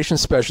immigration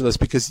specialist,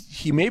 because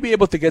he may be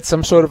able to get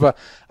some sort of a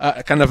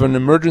kind of an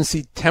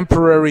emergency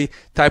temporary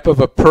type of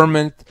a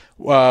permit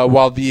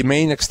while the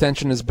main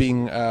extension is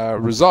being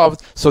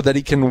resolved, so that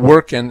he can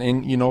work and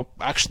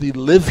actually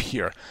live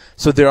here.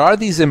 So there are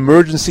these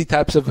emergency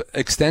types of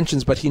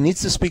extensions, but he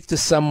needs to speak to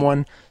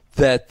someone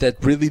that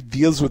really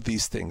deals with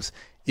these things.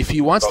 If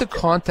he wants to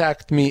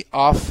contact me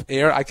off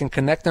air, I can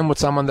connect him with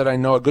someone that I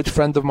know, a good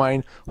friend of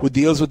mine who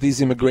deals with these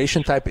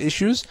immigration type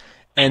issues,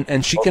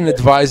 and she can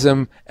advise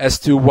him as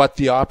to what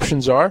the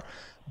options are.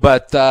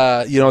 But,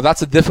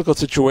 that's a difficult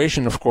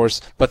situation, of course.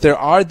 But there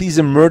are these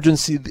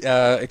emergency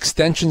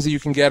extensions that you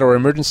can get, or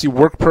emergency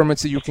work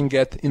permits that you can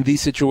get in these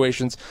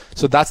situations.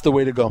 So that's the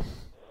way to go.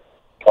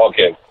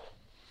 Okay.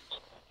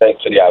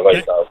 Thanks. Yeah, I'm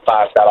going to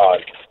pass that on.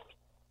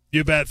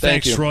 You bet.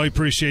 Thanks, Troy.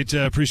 Appreciate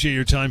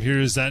your time. Here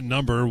is that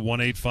number,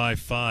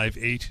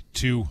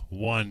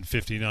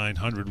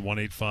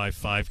 1-855-821-5900,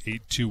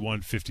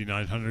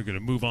 1-855-821-5900. Going to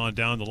move on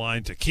down the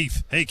line to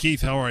Keith. Hey,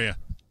 Keith, how are you?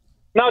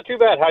 Not too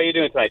bad. How are you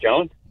doing tonight,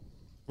 Joan?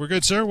 We're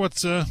good, sir.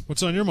 What's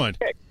on your mind?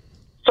 Okay.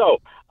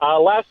 So,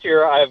 last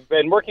year, I've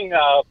been working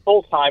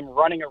full-time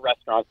running a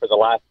restaurant for the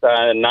last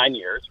 9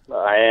 years.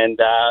 And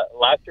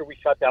last year, we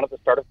shut down at the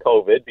start of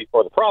COVID,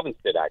 before the province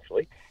did,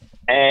 actually.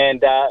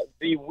 And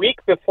the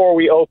week before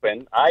we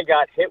opened, I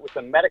got hit with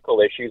a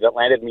medical issue that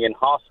landed me in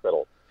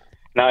hospital.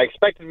 Now, I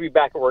expected to be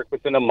back at work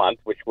within a month,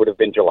 which would have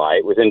been July.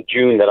 It was in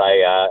June that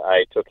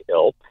I took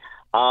ill.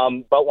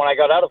 But when I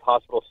got out of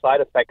hospital,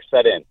 side effects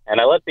set in.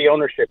 And I let the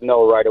ownership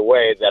know right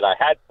away that I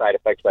had side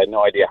effects, but I had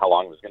no idea how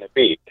long it was going to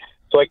be.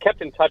 So I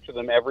kept in touch with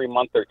them every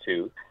month or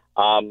two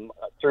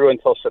through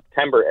until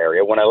September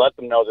area, when I let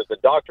them know that the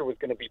doctor was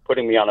going to be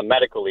putting me on a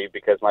medical leave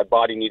because my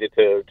body needed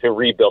to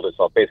rebuild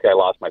itself. Basically, I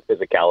lost my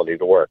physicality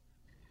to work.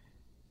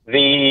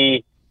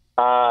 The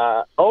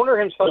owner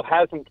himself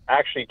hasn't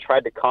actually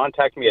tried to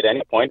contact me at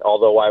any point,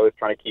 although I was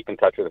trying to keep in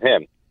touch with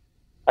him.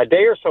 A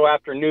day or so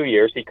after New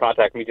Year's, he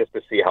contacted me just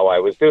to see how I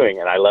was doing,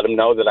 and I let him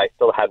know that I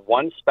still had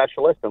one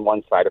specialist and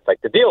one side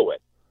effect to deal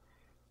with,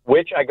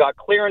 which I got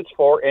clearance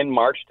for in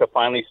March to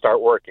finally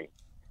start working.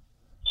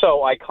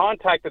 So I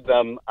contacted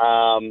them.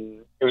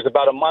 It was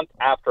about a month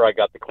after I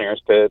got the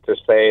clearance to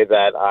say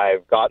that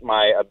I've got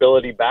my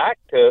ability back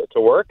to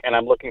work, and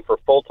I'm looking for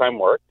full-time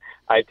work.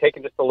 I had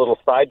taken just a little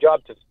side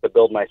job just to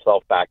build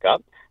myself back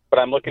up, but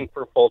I'm looking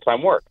for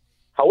full-time work.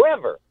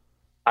 However,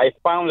 I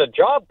found a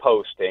job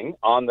posting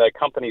on the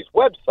company's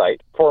website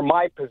for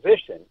my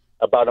position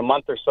about a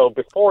month or so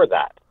before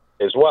that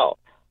as well.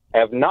 I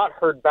have not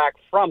heard back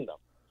from them,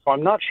 so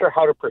I'm not sure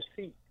how to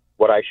proceed,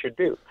 what I should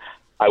do.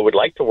 I would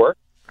like to work.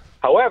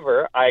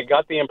 However, I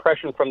got the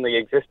impression from the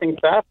existing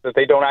staff that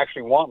they don't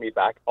actually want me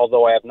back,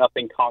 although I have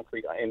nothing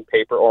concrete in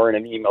paper or in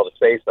an email to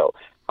say so.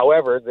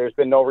 However, there's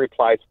been no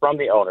replies from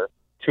the owner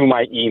to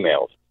my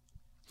emails.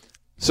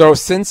 So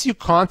since you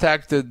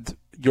contacted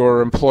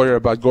your employer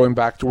about going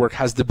back to work,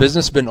 has the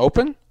business been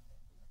open?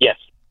 Yes.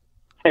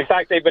 In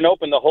fact, they've been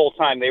open the whole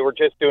time. They were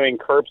just doing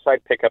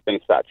curbside pickup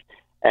and such.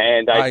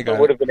 And I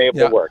would have been able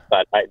to work,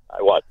 but I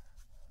wasn't.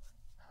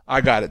 I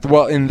got it.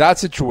 Well, in that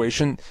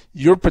situation,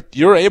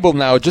 you're able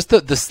now, just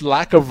this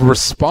lack of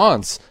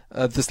response,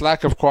 this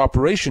lack of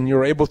cooperation,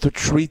 you're able to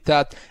treat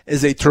that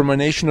as a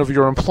termination of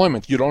your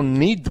employment. You don't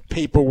need the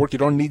paperwork. You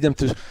don't need them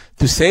to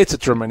say it's a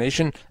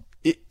termination.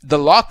 The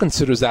law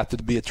considers that to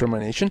be a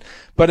termination,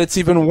 but it's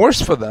even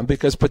worse for them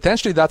because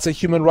potentially that's a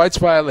human rights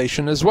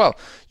violation as well.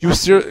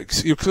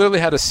 You clearly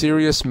had a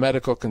serious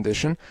medical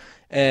condition,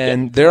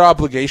 and their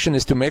obligation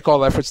is to make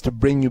all efforts to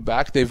bring you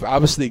back. They've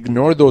obviously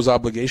ignored those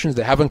obligations.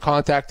 They haven't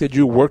contacted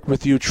you, worked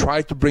with you,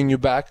 tried to bring you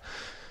back.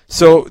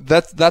 So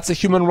that's a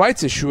human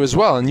rights issue as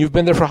well. And you've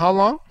been there for how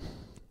long?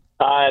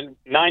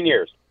 9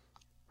 years.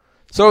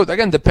 So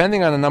again,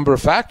 depending on a number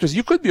of factors,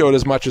 you could be owed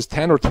as much as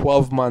 10 or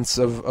 12 months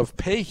of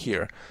pay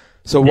here.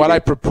 So what I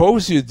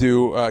propose you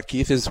do,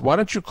 Keith, is why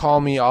don't you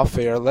call me off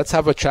air? Let's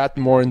have a chat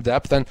more in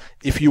depth. And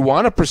if you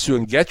want to pursue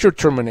and get your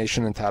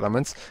termination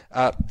entitlements,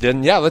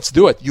 then yeah, let's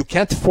do it. You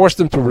can't force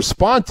them to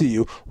respond to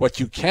you. What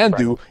you can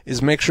do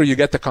is make sure you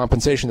get the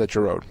compensation that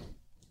you're owed.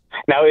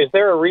 Now, is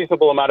there a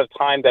reasonable amount of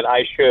time that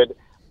I should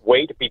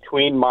wait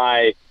between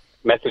my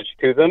message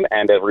to them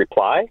and a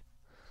reply?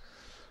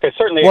 Because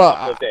certainly a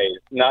couple of days,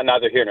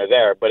 neither here nor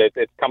there, but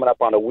it's coming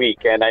up on a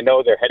week, and I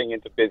know they're heading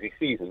into busy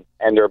season,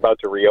 and they're about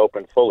to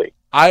reopen fully.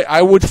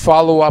 I would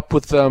follow up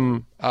with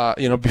them,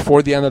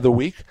 before the end of the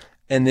week,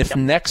 and if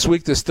next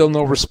week there's still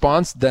no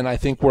response, then I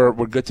think we're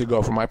good to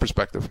go from my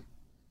perspective.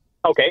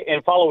 Okay,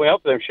 and following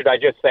up with them, should I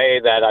just say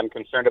that I'm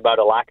concerned about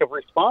a lack of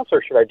response,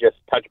 or should I just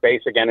touch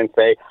base again and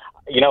say,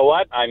 you know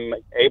what, I'm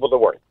able to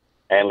work?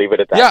 And leave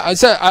it at that. Yeah, I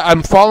said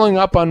I'm following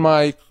up on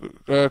my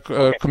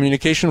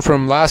communication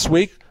from last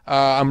week.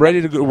 I'm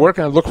ready to work,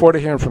 and I look forward to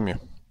hearing from you.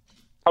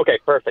 Okay,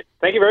 perfect.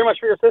 Thank you very much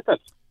for your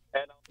assistance.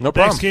 No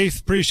problem. Thanks, Keith.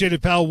 Appreciate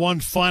it, pal.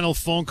 One final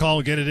phone call.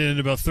 We'll get it in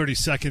about 30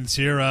 seconds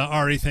here.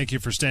 Ari, thank you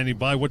for standing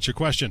by. What's your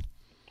question?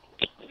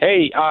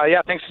 Hey,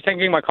 thanks for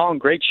taking my call and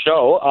great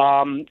show.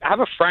 I have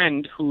a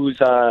friend who's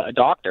a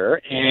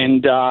doctor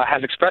and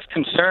has expressed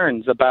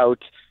concerns about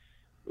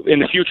in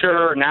the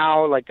future or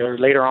now, or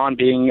later on,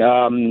 being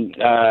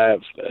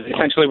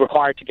essentially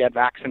required to get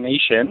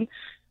vaccination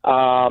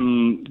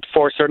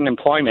for certain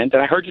employment.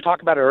 And I heard you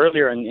talk about it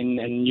earlier,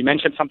 and you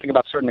mentioned something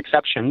about certain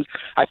exceptions.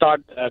 I thought,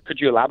 could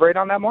you elaborate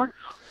on that more?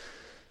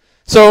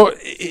 So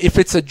if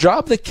it's a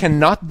job that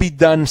cannot be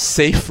done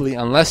safely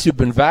unless you've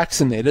been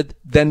vaccinated,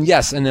 then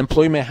yes, an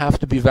employee may have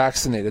to be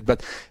vaccinated.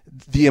 But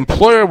the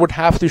employer would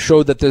have to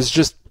show that there's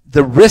just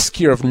the risk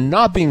here of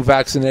not being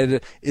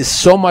vaccinated is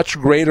so much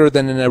greater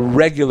than in a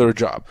regular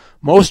job.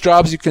 Most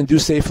jobs you can do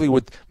safely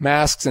with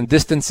masks and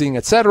distancing,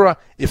 etc.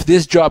 If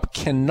this job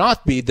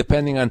cannot be,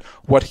 depending on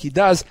what he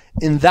does,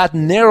 in that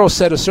narrow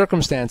set of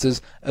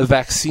circumstances, a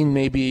vaccine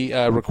may be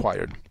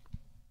required.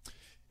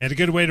 And a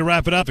good way to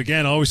wrap it up.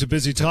 Again, always a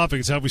busy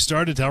topic. It's how we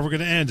started, how we're going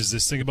to end. Is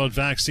this thing about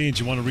vaccines?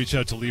 You want to reach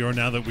out to Lior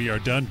now that we are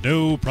done?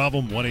 No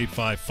problem.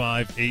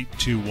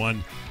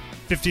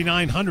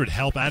 1-855-821-5900.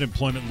 Help at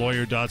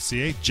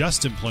employmentlawyer.ca.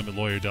 Just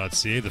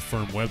employmentlawyer.ca. The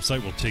firm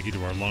website will take you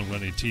to our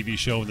long-running TV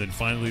show. And then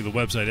finally, the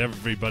website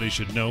everybody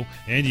should know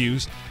and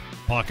use,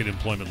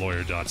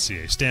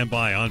 pocketemploymentlawyer.ca. Stand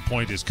by. On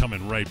Point is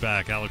coming right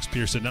back. Alex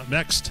Pearson up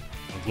next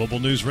on Global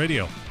News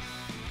Radio.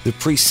 The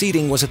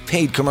preceding was a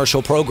paid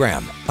commercial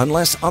program.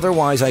 Unless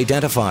otherwise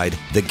identified,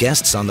 the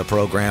guests on the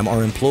program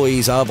are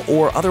employees of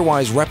or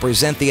otherwise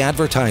represent the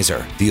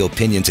advertiser. The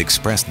opinions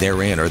expressed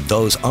therein are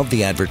those of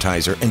the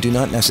advertiser and do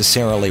not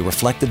necessarily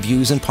reflect the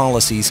views and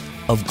policies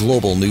of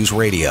Global News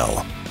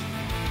Radio.